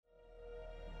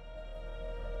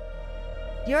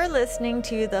You're listening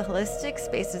to the Holistic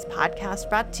Spaces podcast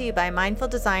brought to you by Mindful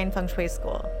Design Feng Shui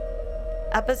School.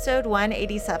 Episode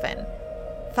 187,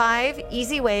 5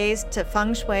 Easy Ways to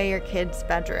Feng Shui Your Kid's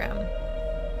Bedroom.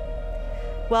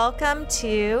 Welcome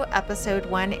to episode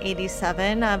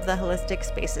 187 of the Holistic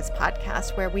Spaces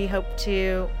podcast, where we hope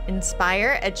to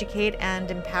inspire, educate,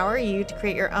 and empower you to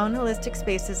create your own holistic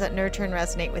spaces that nurture and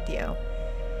resonate with you.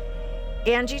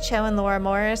 Angie Cho and Laura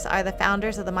Morris are the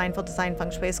founders of the Mindful Design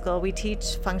Feng Shui School. We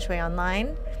teach Feng Shui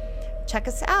online. Check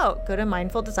us out. Go to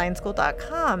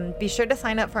mindfuldesignschool.com. Be sure to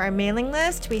sign up for our mailing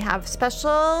list. We have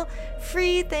special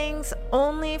free things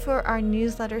only for our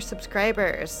newsletter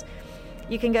subscribers.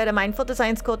 You can go to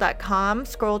mindfuldesignschool.com,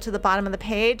 scroll to the bottom of the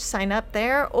page, sign up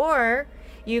there, or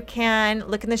you can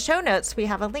look in the show notes. We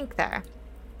have a link there.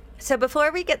 So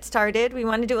before we get started, we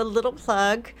want to do a little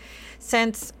plug.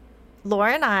 Since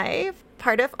Laura and I,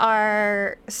 part of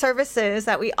our services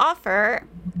that we offer,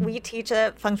 we teach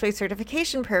a Feng Shui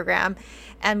certification program,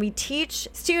 and we teach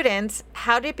students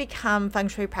how to become Feng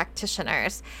Shui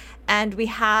practitioners. And we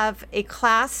have a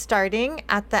class starting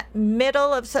at the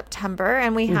middle of September,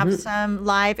 and we have some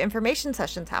live information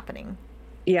sessions happening.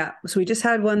 Yeah. So we just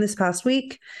had one this past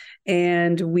week,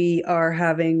 and we are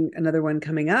having another one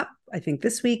coming up, I think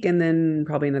this week, and then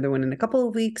probably another one in a couple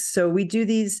of weeks. So we do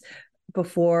these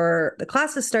before the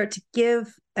classes start to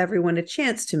give everyone a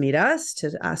chance to meet us, to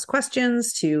ask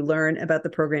questions, to learn about the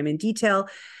program in detail.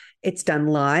 It's done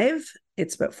live.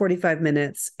 It's about 45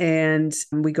 minutes, and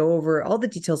we go over all the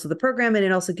details of the program, and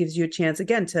it also gives you a chance,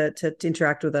 again, to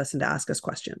interact with us and to ask us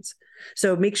questions.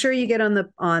 So make sure you get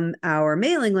on our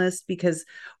mailing list, because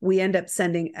we end up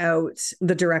sending out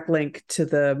the direct link to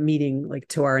the meeting, like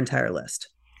to our entire list.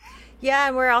 Yeah,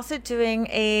 and we're also doing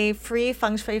a free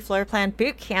Feng Shui floor plan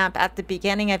boot camp at the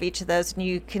beginning of each of those. And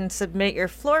you can submit your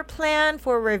floor plan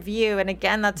for review. And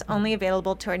again, that's only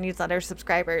available to our newsletter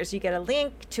subscribers. You get a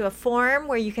link to a form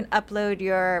where you can upload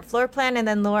your floor plan, and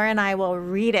then Laura and I will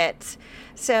read it.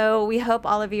 So we hope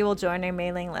all of you will join our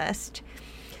mailing list.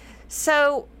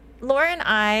 So Laura and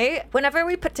I, whenever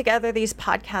we put together these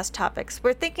podcast topics,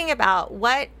 we're thinking about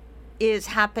what is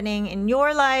happening in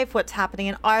your life, what's happening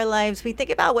in our lives. We think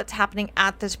about what's happening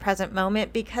at this present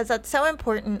moment, because that's so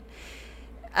important,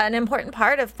 an important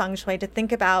part of Feng Shui, to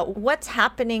think about what's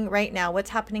happening right now, what's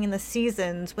happening in the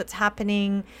seasons, what's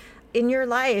happening in your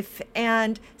life.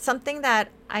 And something that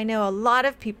I know a lot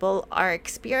of people are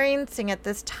experiencing at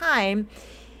this time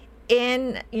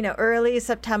in, early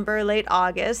September, late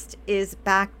August, is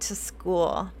back to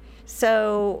school.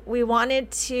 So we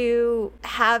wanted to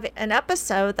have an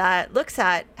episode that looks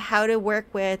at how to work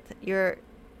with your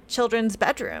children's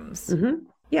bedrooms. Mm-hmm.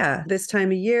 Yeah, this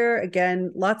time of year,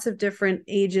 again, lots of different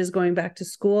ages going back to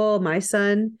school. My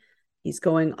son, he's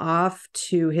going off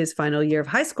to his final year of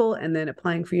high school and then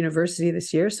applying for university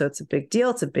this year. So it's a big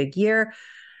deal. It's a big year.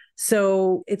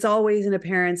 So it's always in a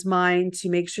parent's mind to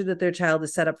make sure that their child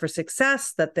is set up for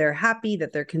success, that they're happy,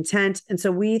 that they're content. And so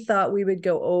we thought we would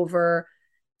go over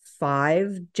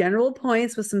 5 general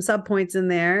points with some subpoints in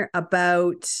there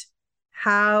about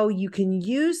how you can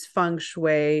use Feng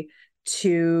Shui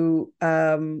to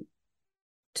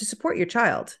support your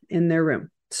child in their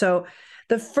room. So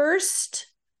the first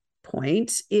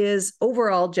point is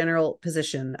overall general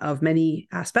position of many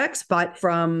aspects, but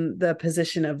from the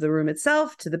position of the room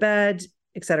itself to the bed,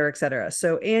 et cetera, et cetera.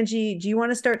 So Angie, do you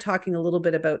want to start talking a little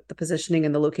bit about the positioning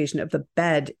and the location of the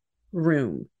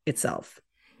bedroom itself?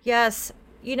 Yes.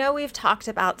 We've talked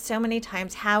about so many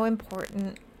times how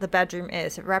important the bedroom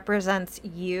is. It represents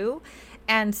you,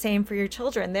 and same for your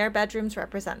children. Their bedrooms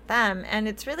represent them, and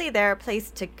it's really their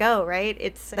place to go, right?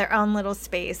 It's their own little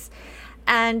space.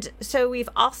 And so we've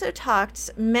also talked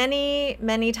many,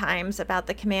 many times about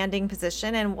the commanding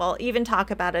position, and we'll even talk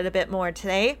about it a bit more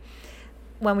today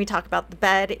when we talk about the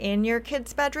bed in your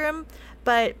kid's bedroom.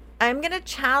 But I'm going to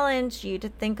challenge you to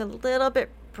think a little bit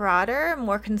broader,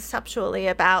 more conceptually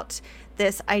about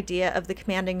this idea of the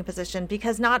commanding position,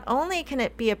 because not only can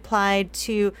it be applied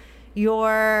to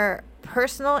your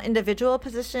personal individual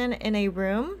position in a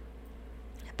room,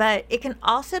 but it can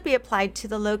also be applied to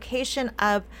the location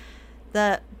of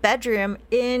the bedroom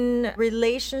in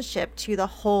relationship to the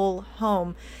whole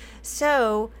home.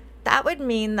 So that would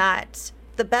mean that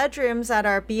the bedrooms that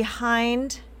are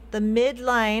behind the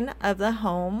midline of the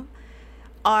home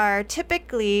are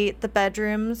typically the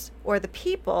bedrooms or the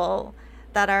people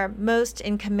that are most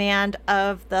in command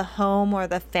of the home or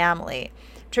the family.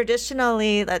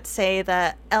 Traditionally, let's say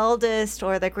the eldest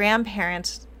or the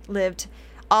grandparents lived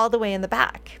all the way in the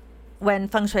back when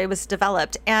Feng Shui was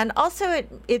developed. And also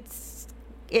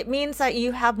it means that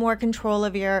you have more control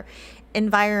of your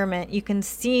environment, you can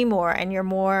see more and you're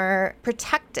more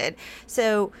protected.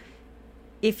 So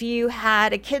if you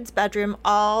had a kid's bedroom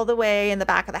all the way in the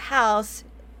back of the house,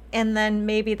 and then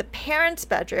maybe the parents'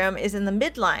 bedroom is in the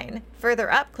midline,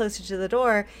 further up, closer to the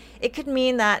door, it could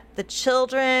mean that the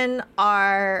children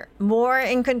are more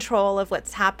in control of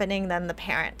what's happening than the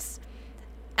parents.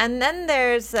 And then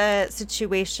there's a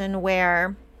situation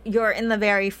where you're in the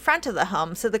very front of the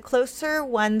home. So the closer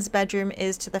one's bedroom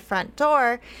is to the front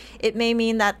door, it may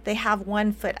mean that they have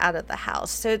 1 foot out of the house.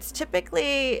 So it's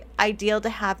typically ideal to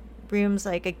have rooms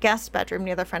like a guest bedroom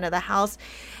near the front of the house.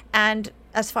 And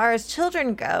as far as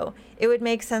children go, it would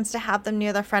make sense to have them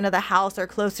near the front of the house or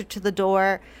closer to the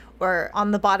door, or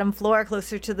on the bottom floor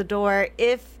closer to the door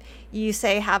if you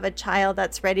say have a child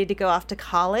that's ready to go off to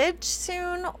college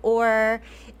soon, or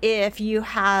if you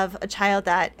have a child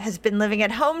that has been living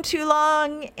at home too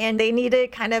long and they need to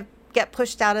kind of get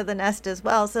pushed out of the nest as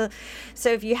well. So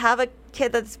if you have a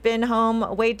kid that's been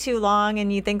home way too long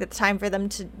and you think it's time for them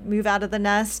to move out of the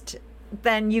nest,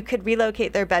 then you could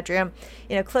relocate their bedroom,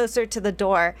 closer to the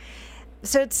door.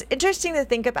 So it's interesting to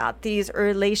think about these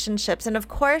relationships. And of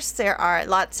course, there are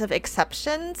lots of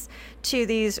exceptions to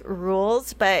these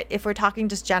rules. But if we're talking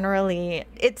just generally,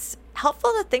 it's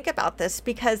helpful to think about this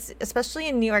because especially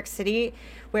in New York City,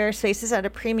 where space is at a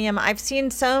premium, I've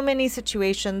seen so many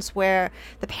situations where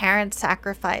the parents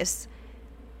sacrifice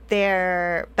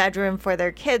their bedroom for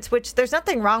their kids, which there's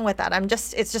nothing wrong with that.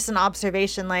 It's just an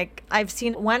observation. Like I've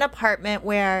seen one apartment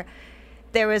where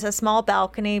there was a small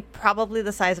balcony, probably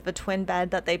the size of a twin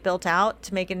bed, that they built out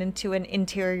to make it into an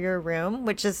interior room,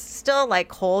 which is still like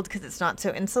cold because it's not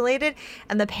so insulated.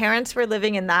 And the parents were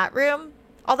living in that room.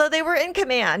 Although they were in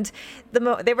command,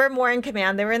 they were more in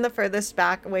command. They were in the furthest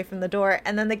back away from the door.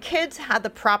 And then the kids had the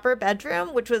proper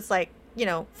bedroom, which was like,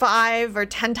 5 or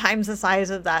 10 times the size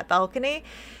of that balcony.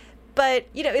 But,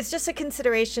 it's just a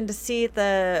consideration to see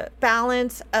the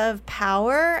balance of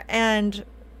power and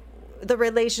the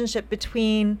relationship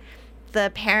between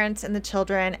the parents and the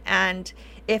children. And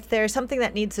if there's something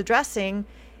that needs addressing,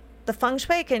 the feng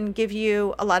shui can give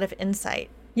you a lot of insight.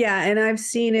 Yeah. And I've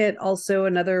seen it also.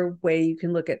 Another way you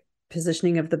can look at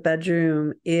positioning of the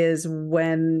bedroom is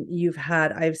when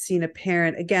I've seen a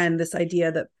parent, again, this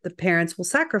idea that the parents will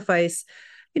sacrifice,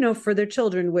 for their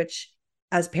children, which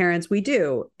as parents we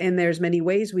do. And there's many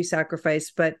ways we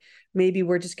sacrifice, but maybe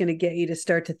we're just going to get you to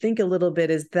start to think a little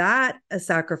bit. Is that a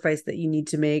sacrifice that you need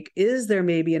to make? Is there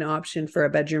maybe an option for a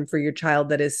bedroom for your child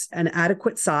that is an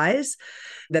adequate size,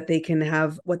 that they can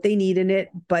have what they need in it,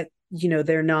 but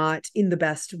they're not in the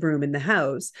best room in the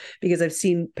house? Because I've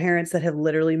seen parents that have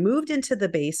literally moved into the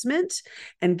basement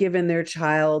and given their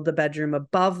child the bedroom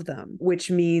above them, which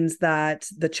means that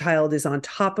the child is on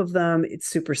top of them. It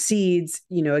supersedes,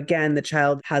 again, the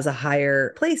child has a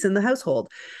higher place in the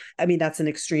household. I mean, that's an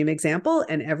extreme example,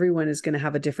 and everyone is going to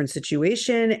have a different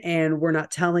situation. And we're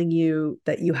not telling you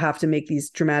that you have to make these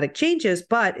dramatic changes,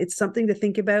 but it's something to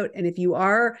think about. And if you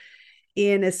are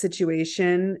in a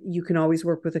situation, you can always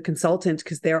work with a consultant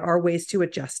because there are ways to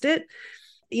adjust it.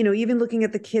 Even looking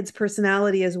at the kid's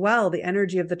personality as well, the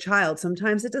energy of the child,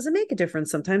 sometimes it doesn't make a difference.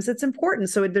 Sometimes it's important.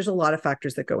 So there's a lot of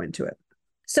factors that go into it.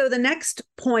 So the next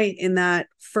point in that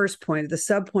first point, the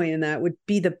sub point in that would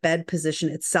be the bed position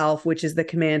itself, which is the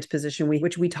command position,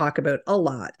 which we talk about a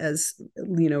lot as,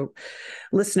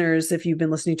 listeners. If you've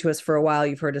been listening to us for a while,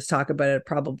 you've heard us talk about it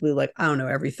probably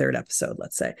every third episode,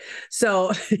 let's say.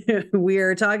 So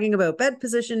we're talking about bed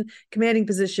position, commanding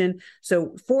position.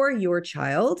 So for your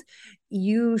child,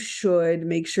 you should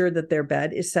make sure that their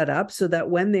bed is set up so that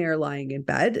when they are lying in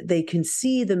bed, they can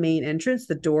see the main entrance,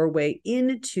 the doorway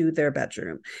into their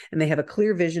bedroom. And they have a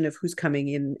clear vision of who's coming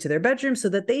into their bedroom so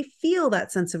that they feel that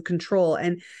sense of control.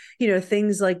 And,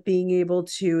 things like being able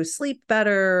to sleep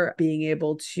better, being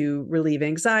able to relieve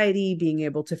anxiety, being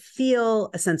able to feel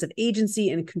a sense of agency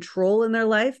and control in their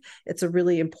life. It's a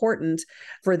really important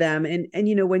for them. And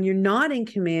when you're not in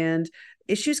command,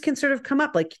 issues can sort of come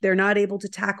up, like they're not able to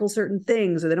tackle certain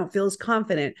things or they don't feel as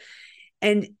confident.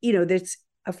 And, there's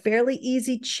a fairly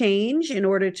easy change in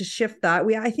order to shift that.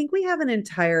 I think we have an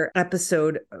entire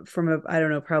episode from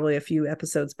probably a few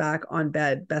episodes back on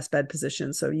best bed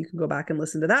position. So you can go back and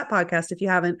listen to that podcast if you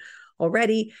haven't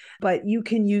already, but you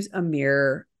can use a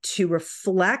mirror to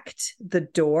reflect the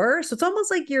door. So it's almost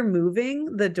like you're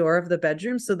moving the door of the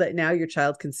bedroom so that now your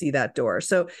child can see that door.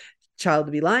 So child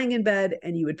would be lying in bed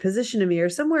and you would position a mirror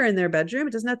somewhere in their bedroom.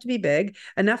 It doesn't have to be big,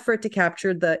 enough for it to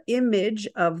capture the image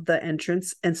of the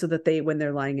entrance. And so that when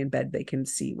they're lying in bed, they can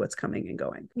see what's coming and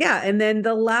going. Yeah. And then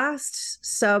the last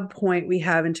sub point we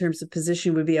have in terms of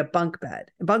position would be a bunk bed.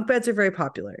 Bunk beds are very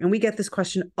popular. And we get this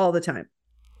question all the time.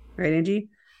 Right, Angie?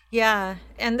 Yeah.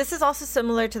 And this is also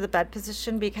similar to the bed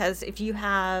position because if you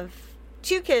have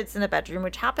two kids in a bedroom,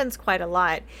 which happens quite a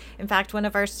lot. In fact, one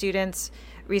of our students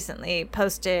recently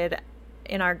posted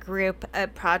in our group a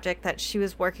project that she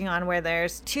was working on where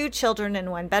there's two children in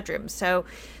one bedroom. So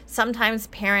sometimes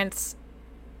parents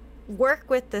work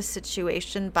with this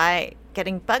situation by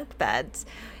getting bunk beds.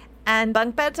 And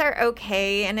bunk beds are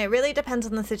okay, and it really depends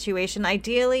on the situation.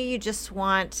 Ideally, you just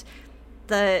want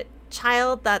the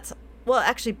child that's, well,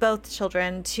 actually both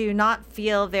children, to not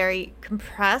feel very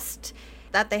compressed,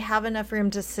 that they have enough room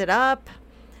to sit up,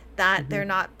 that they're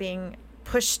not being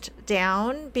pushed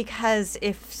down. Because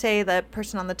if, say, the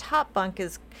person on the top bunk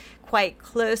is quite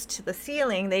close to the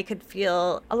ceiling, they could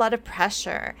feel a lot of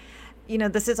pressure. You know,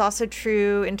 this is also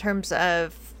true in terms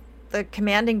of the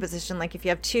commanding position. Like if you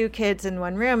have two kids in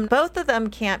one room, both of them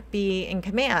can't be in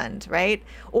command, right?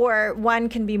 Or one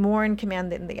can be more in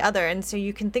command than the other. And so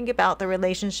you can think about the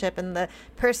relationship and the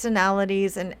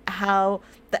personalities and how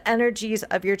the energies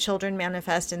of your children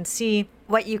manifest, and see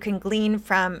what you can glean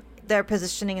from their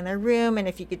positioning in their room, and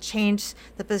if you could change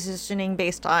the positioning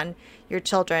based on your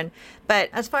children. But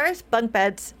as far as bunk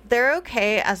beds, they're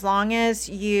okay as long as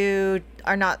you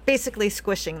are not basically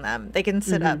squishing them. They can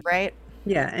sit up, right?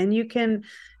 Yeah. And you can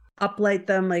uplight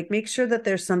them, like make sure that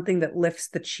there's something that lifts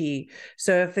the chi.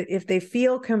 So if they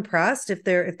feel compressed, if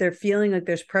they're feeling like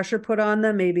there's pressure put on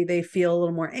them, maybe they feel a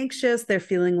little more anxious, they're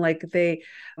feeling like they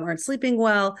aren't sleeping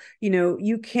well,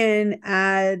 you can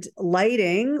add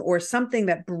lighting or something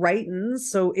that brightens.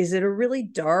 So is it a really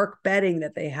dark bedding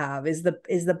that they have? Is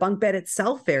the bunk bed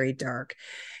itself very dark?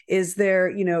 Is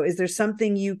there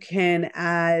something you can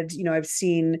add? I've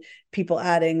seen people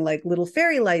adding like little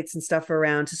fairy lights and stuff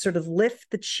around to sort of lift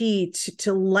the chi,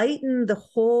 to lighten the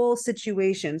whole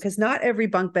situation, because not every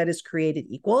bunk bed is created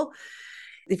equal.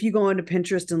 If you go onto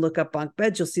Pinterest and look up bunk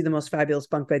beds, you'll see the most fabulous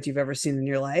bunk beds you've ever seen in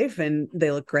your life, and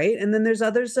they look great. And then there's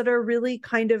others that are really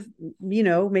kind of,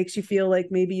 makes you feel like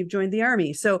maybe you've joined the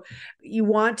army. So you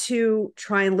want to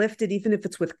try and lift it, even if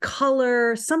it's with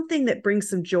color, something that brings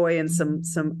some joy and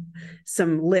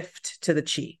some lift to the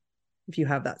chi, if you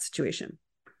have that situation.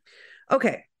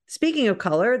 Okay, speaking of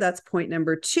color, that's point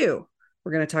number 2.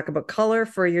 We're going to talk about color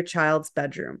for your child's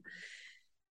bedroom.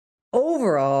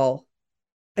 Overall,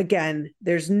 again,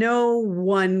 there's no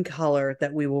one color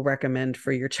that we will recommend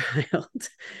for your child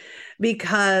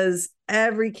because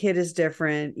every kid is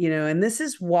different, and this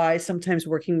is why sometimes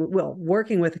working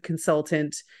with a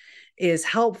consultant is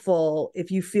helpful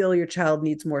if you feel your child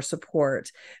needs more support,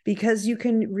 because you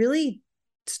can really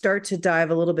start to dive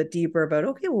a little bit deeper about,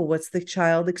 okay, well, what's the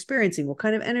child experiencing? What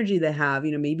kind of energy they have?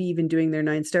 Maybe even doing their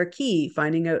 9-star key,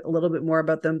 finding out a little bit more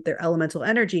about them, their elemental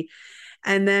energy.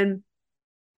 And then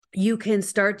you can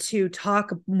start to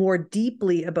talk more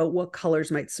deeply about what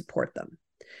colors might support them.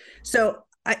 So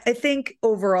I think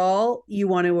overall you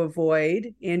want to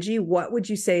avoid, Angie, what would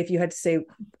you say if you had to say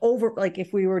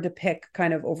if we were to pick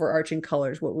kind of overarching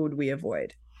colors, what would we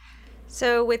avoid?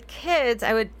 So with kids,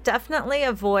 I would definitely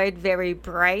avoid very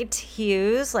bright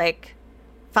hues like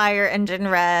fire engine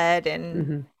red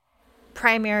and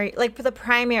primary, like for the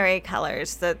primary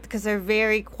colors, because they're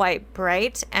very quite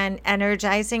bright and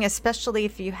energizing, especially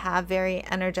if you have very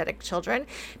energetic children,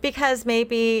 because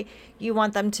maybe you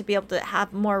want them to be able to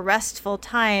have more restful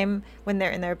time when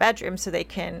they're in their bedroom so they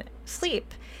can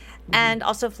sleep. And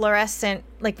also fluorescent,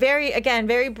 like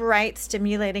very bright,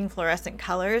 stimulating fluorescent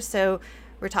colors. So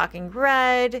we're talking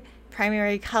red,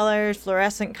 primary colors,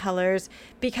 fluorescent colors,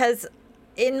 because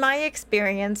in my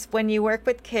experience, when you work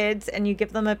with kids and you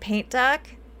give them a paint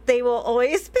deck, they will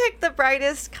always pick the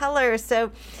brightest color.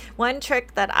 So one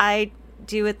trick that I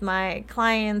do with my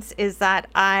clients is that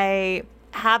I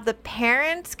have the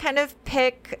parents kind of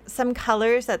pick some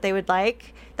colors that they would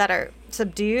like that are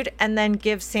subdued, and then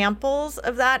give samples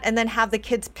of that, and then have the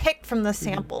kids pick from the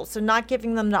samples. So not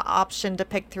giving them the option to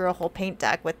pick through a whole paint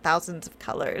deck with thousands of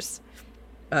colors.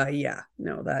 I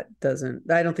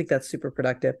don't think that's super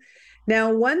productive.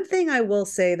 Now, one thing I will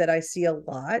say that I see a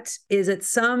lot is at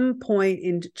some point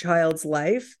in child's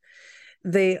life,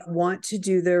 they want to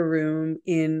do their room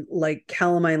in like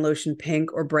calamine lotion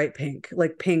pink or bright pink.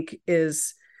 Like pink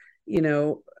is,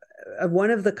 one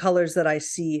of the colors that I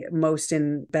see most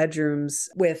in bedrooms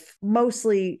with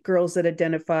mostly girls that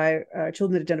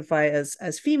children that identify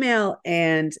as female,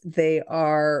 and they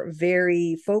are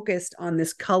very focused on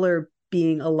this color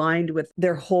being aligned with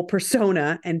their whole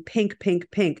persona. And pink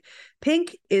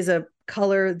is a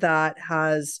color that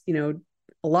has,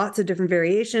 lots of different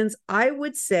variations. I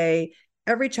would say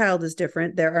every child is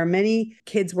different. There are many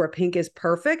kids where pink is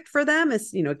perfect for them.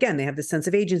 It's, again, they have this sense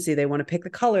of agency. They want to pick the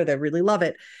color. They really love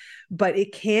it. but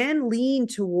it can lean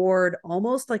toward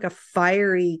almost like a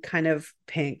fiery kind of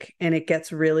pink, and it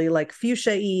gets really like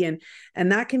fuchsia-y,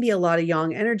 and that can be a lot of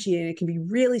yang energy, and it can be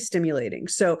really stimulating.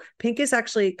 So pink is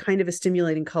actually kind of a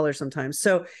stimulating color sometimes.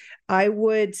 So I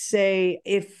would say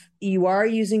if you are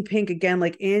using pink, again,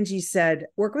 like Angie said,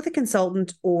 work with a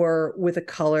consultant or with a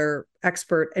color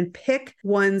expert and pick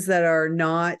ones that are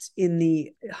not in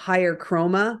the higher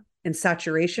chroma and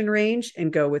saturation range,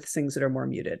 and go with things that are more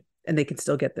muted and they can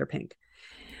still get their pink.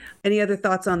 Any other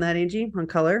thoughts on that, Angie, on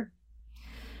color?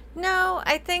 No,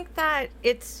 I think that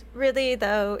it's really,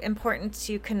 though, important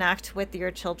to connect with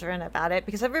your children about it,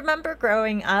 because I remember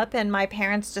growing up and my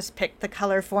parents just picked the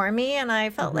color for me, and I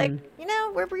felt like,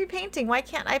 we're repainting. Why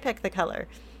can't I pick the color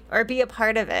or be a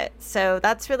part of it? So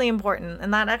that's really important.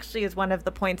 And that actually is one of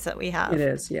the points that we have. It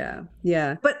is. Yeah.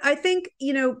 Yeah. But I think,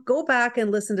 go back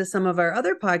and listen to some of our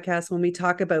other podcasts when we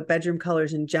talk about bedroom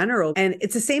colors in general. And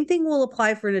it's the same thing will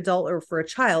apply for an adult or for a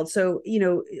child. So,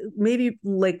 maybe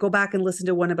like go back and listen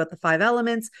to one about the 5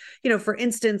 elements. For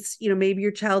instance, maybe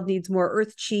your child needs more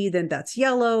earth chi, then that's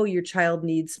yellow. Your child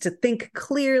needs to think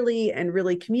clearly and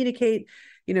really communicate.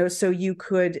 So you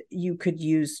could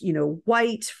use,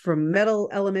 white from metal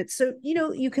elements. So,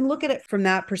 you can look at it from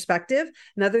that perspective.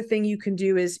 Another thing you can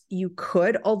do is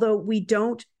although we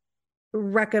don't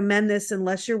recommend this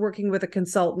unless you're working with a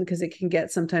consultant, because it can get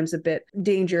sometimes a bit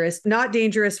dangerous, not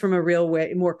dangerous from a real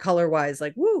way, more color wise,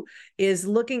 like is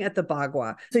looking at the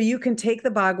bagua. So you can take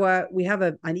the bagua. We have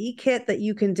an e-kit that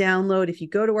you can download. If you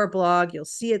go to our blog, you'll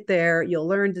see it there. You'll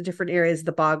learn the different areas of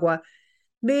the bagua.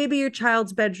 Maybe your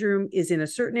child's bedroom is in a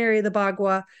certain area of the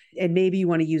bagua, and maybe you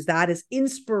want to use that as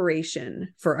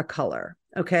inspiration for a color.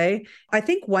 Okay. I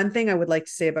think one thing I would like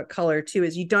to say about color too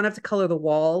is you don't have to color the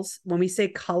walls. When we say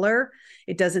color,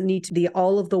 it doesn't need to be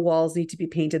all of the walls need to be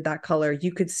painted that color.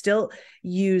 You could still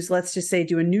use, let's just say,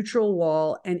 do a neutral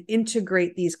wall and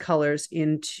integrate these colors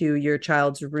into your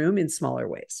child's room in smaller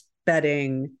ways.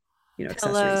 Bedding,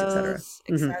 accessories,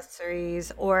 etc.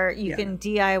 Accessories, or you can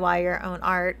DIY your own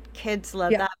art. Kids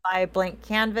love that. Buy a blank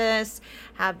canvas,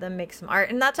 have them make some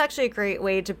art. And that's actually a great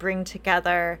way to bring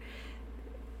together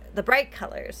the bright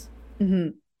colors.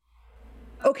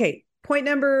 Okay. Point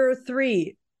number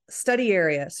 3, study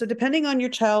area. So depending on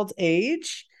your child's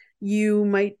age, you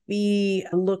might be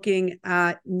looking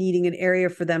at needing an area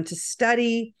for them to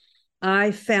study. I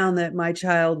found that my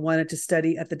child wanted to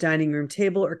study at the dining room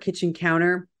table or kitchen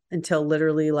counter until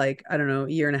literally a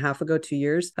year and a half ago, 2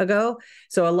 years ago.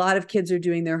 So a lot of kids are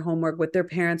doing their homework with their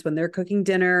parents when they're cooking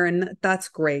dinner, and that's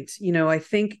great. I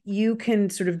think you can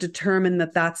sort of determine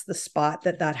that that's the spot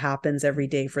that happens every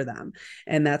day for them.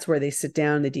 And that's where they sit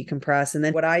down, they decompress. And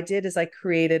then what I did is I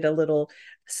created a little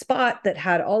spot that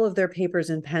had all of their papers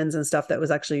and pens and stuff that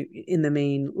was actually in the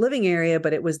main living area,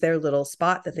 but it was their little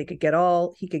spot that he could get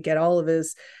all of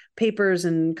his papers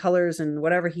and colors and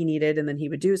whatever he needed. And then he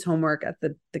would do his homework at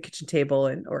the kitchen table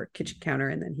or kitchen counter,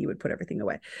 and then he would put everything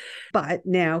away. But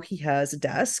now he has a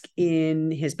desk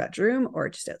in his bedroom, or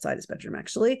just outside his bedroom,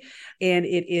 actually. And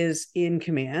it is in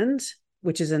command,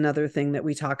 which is another thing that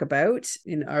we talk about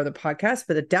in our other podcast.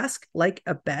 But a desk, like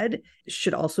a bed,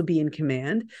 should also be in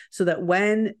command, so that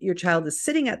when your child is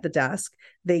sitting at the desk,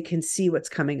 they can see what's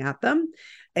coming at them.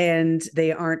 And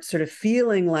they aren't sort of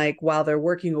feeling like while they're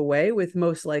working away with,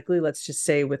 most likely, let's just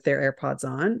say with their AirPods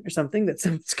on or something, that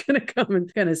someone's going to come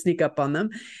and kind of sneak up on them.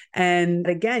 And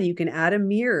again, you can add a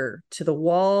mirror to the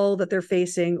wall that they're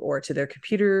facing or to their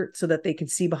computer so that they can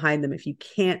see behind them if you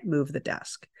can't move the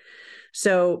desk.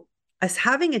 So as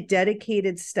having a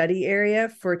dedicated study area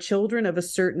for children of a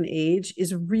certain age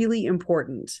is really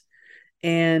important.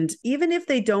 And even if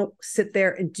they don't sit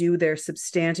there and do their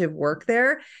substantive work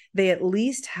there, they at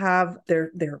least have their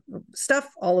stuff,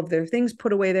 all of their things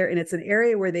put away there. And it's an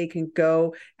area where they can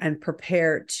go and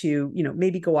prepare to,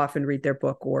 maybe go off and read their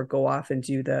book or go off and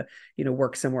do the,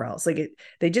 work somewhere else.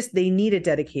 They need a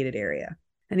dedicated area.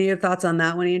 Any other thoughts on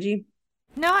that one, Angie?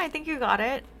 No, I think you got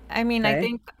it. I mean, okay. I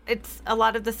think it's a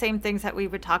lot of the same things that we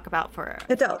would talk about for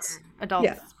adults.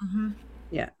 Yeah.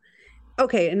 Yeah.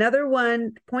 Okay, another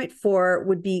one, point 4,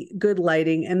 would be good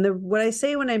lighting. And what I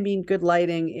say when I mean good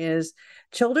lighting is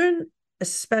children,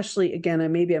 especially,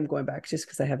 again, maybe I'm going back just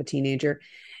because I have a teenager.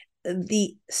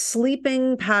 The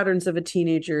sleeping patterns of a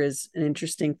teenager is an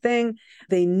interesting thing.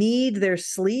 They need their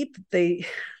sleep.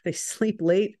 They sleep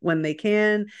late when they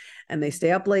can, and they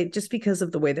stay up late just because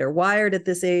of the way they're wired at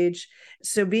this age.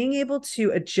 So being able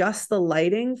to adjust the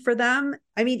lighting for them,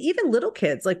 I mean, even little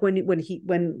kids, like when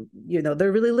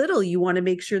they're really little, you want to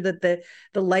make sure that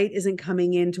the light isn't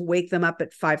coming in to wake them up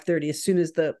at 5:30. As soon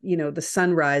as the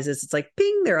sun rises, it's like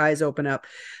ping, their eyes open up.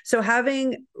 So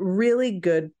having really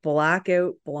good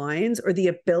blackout blinds or the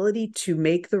ability to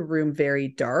make the room very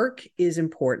dark is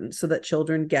important so that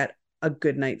children get a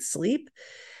good night's sleep.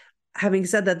 Having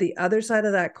said that, the other side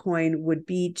of that coin would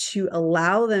be to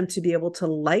allow them to be able to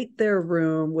light their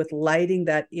room with lighting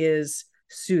that is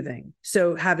soothing.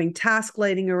 So having task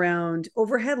lighting around,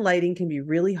 overhead lighting can be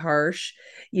really harsh,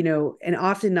 and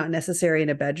often not necessary in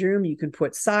a bedroom. You can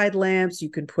put side lamps, you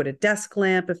can put a desk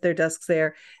lamp if their desk's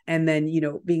there, and then,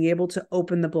 being able to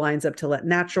open the blinds up to let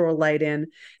natural light in.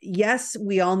 Yes,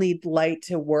 we all need light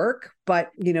to work,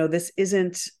 but, this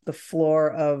isn't the floor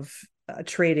of a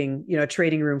trading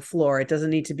room floor. It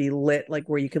doesn't need to be lit like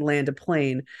where you can land a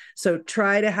plane. So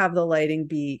try to have the lighting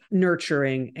be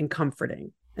nurturing and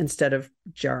comforting instead of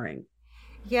jarring.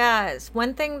 Yes.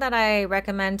 One thing that I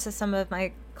recommend to some of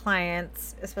my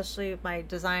clients, especially my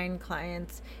design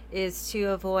clients, is to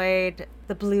avoid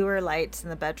the bluer lights in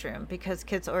the bedroom because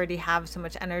kids already have so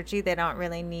much energy. They don't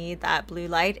really need that blue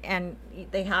light, and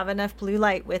they have enough blue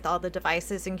light with all the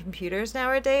devices and computers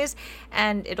nowadays,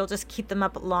 and it'll just keep them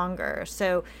up longer.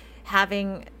 So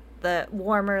having the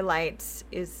warmer lights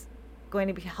is going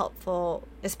to be helpful,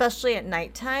 especially at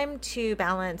nighttime, to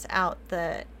balance out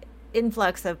the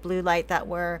influx of blue light that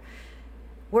we're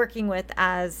working with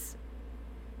as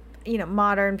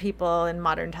modern people in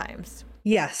modern times.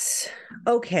 Yes.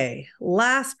 Okay.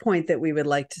 Last point that we would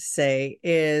like to say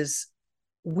is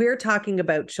we're talking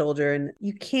about children.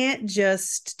 You can't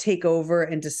just take over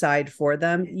and decide for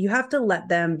them. You have to let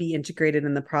them be integrated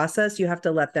in the process. You have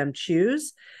to let them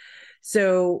choose.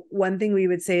 So one thing we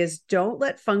would say is don't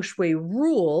let feng shui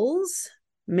rules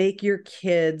make your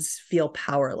kids feel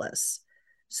powerless.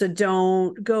 So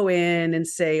don't go in and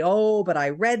say, oh, but I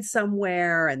read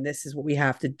somewhere and this is what we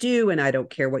have to do. And I don't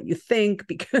care what you think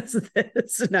because of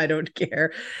this, and I don't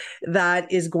care. That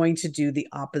is going to do the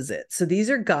opposite. So these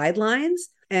are guidelines.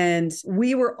 And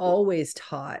we were always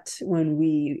taught when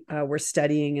we were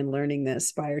studying and learning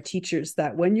this by our teachers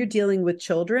that when you're dealing with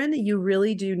children, you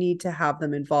really do need to have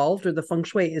them involved or the feng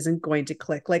shui isn't going to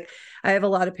click. Like I have a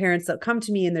lot of parents that come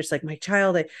to me and they're just like, my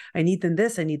child, I need them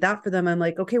this, I need that for them. I'm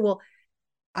like, okay, well,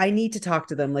 I need to talk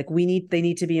to them. Like they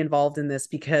need to be involved in this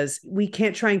because we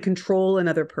can't try and control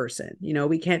another person.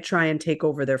 We can't try and take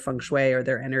over their feng shui or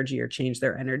their energy or change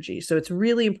their energy. So it's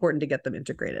really important to get them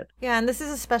integrated. Yeah. And this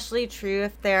is especially true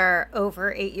if they're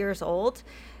over 8 years old.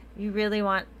 You really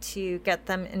want to get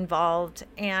them involved,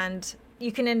 and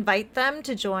you can invite them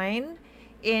to join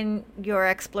in your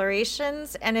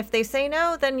explorations. And if they say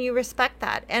no, then you respect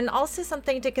that. And also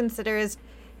something to consider is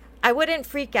I wouldn't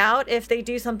freak out if they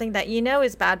do something that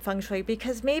is bad feng shui,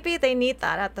 because maybe they need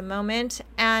that at the moment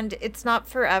and it's not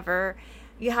forever.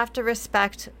 You have to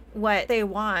respect what they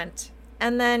want.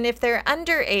 And then if they're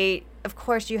under 8, of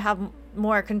course, you have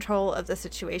more control of the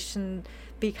situation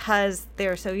because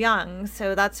they're so young.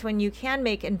 So that's when you can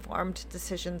make informed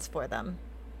decisions for them.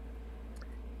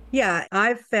 Yeah,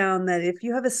 I've found that if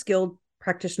you have a skilled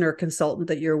practitioner or consultant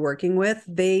that you're working with,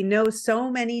 they know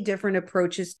so many different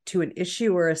approaches to an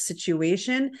issue or a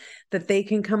situation that they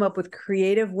can come up with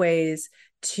creative ways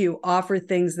to offer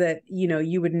things that,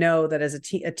 you would know that as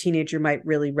a teenager might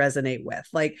really resonate with.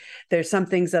 Like there's some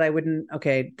things that I wouldn't,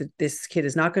 this kid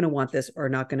is not going to want this or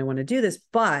not going to want to do this,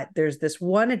 but there's this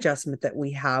one adjustment that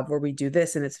we have where we do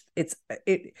this and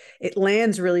it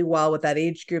lands really well with that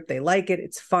age group. They like it.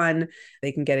 It's fun.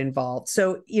 They can get involved.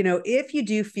 So, if you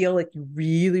do feel like you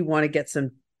really want to get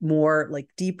some more like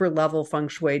deeper level feng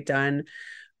shui done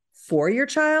for your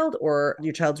child or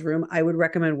your child's room, I would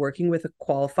recommend working with a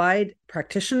qualified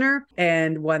practitioner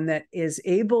and one that is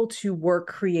able to work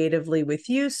creatively with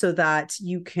you so that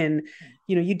you can,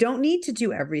 you don't need to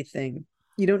do everything.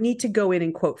 You don't need to go in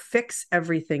and quote, fix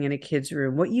everything in a kid's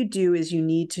room. What you do is you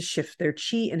need to shift their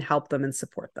chi and help them and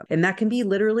support them. And that can be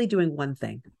literally doing one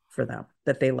thing for them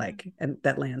that they like and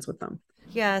that lands with them.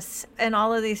 Yes. And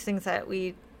all of these things that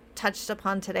we touched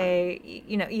upon today,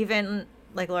 even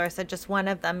like Laura said, just one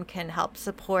of them can help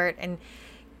support and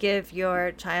give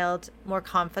your child more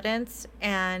confidence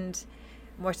and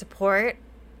more support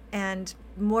and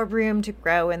more room to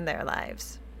grow in their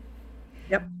lives.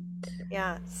 Yep.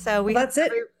 Yeah. So that's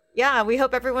it. We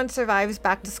hope everyone survives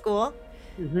back to school.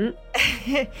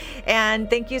 Mm-hmm. And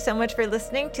thank you so much for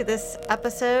listening to this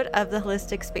episode of the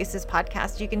Holistic Spaces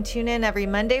podcast. You can tune in every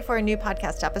Monday for a new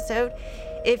podcast episode.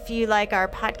 If you like our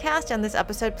podcast and this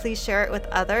episode, please share it with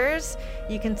others.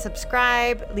 You can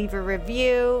subscribe, leave a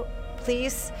review.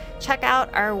 Please check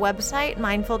out our website,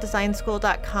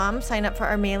 mindfuldesignschool.com. Sign up for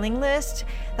our mailing list.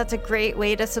 That's a great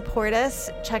way to support us.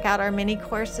 Check out our mini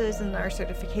courses and our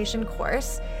certification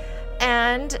course.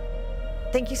 And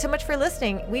thank you so much for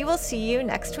listening. We will see you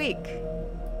next week.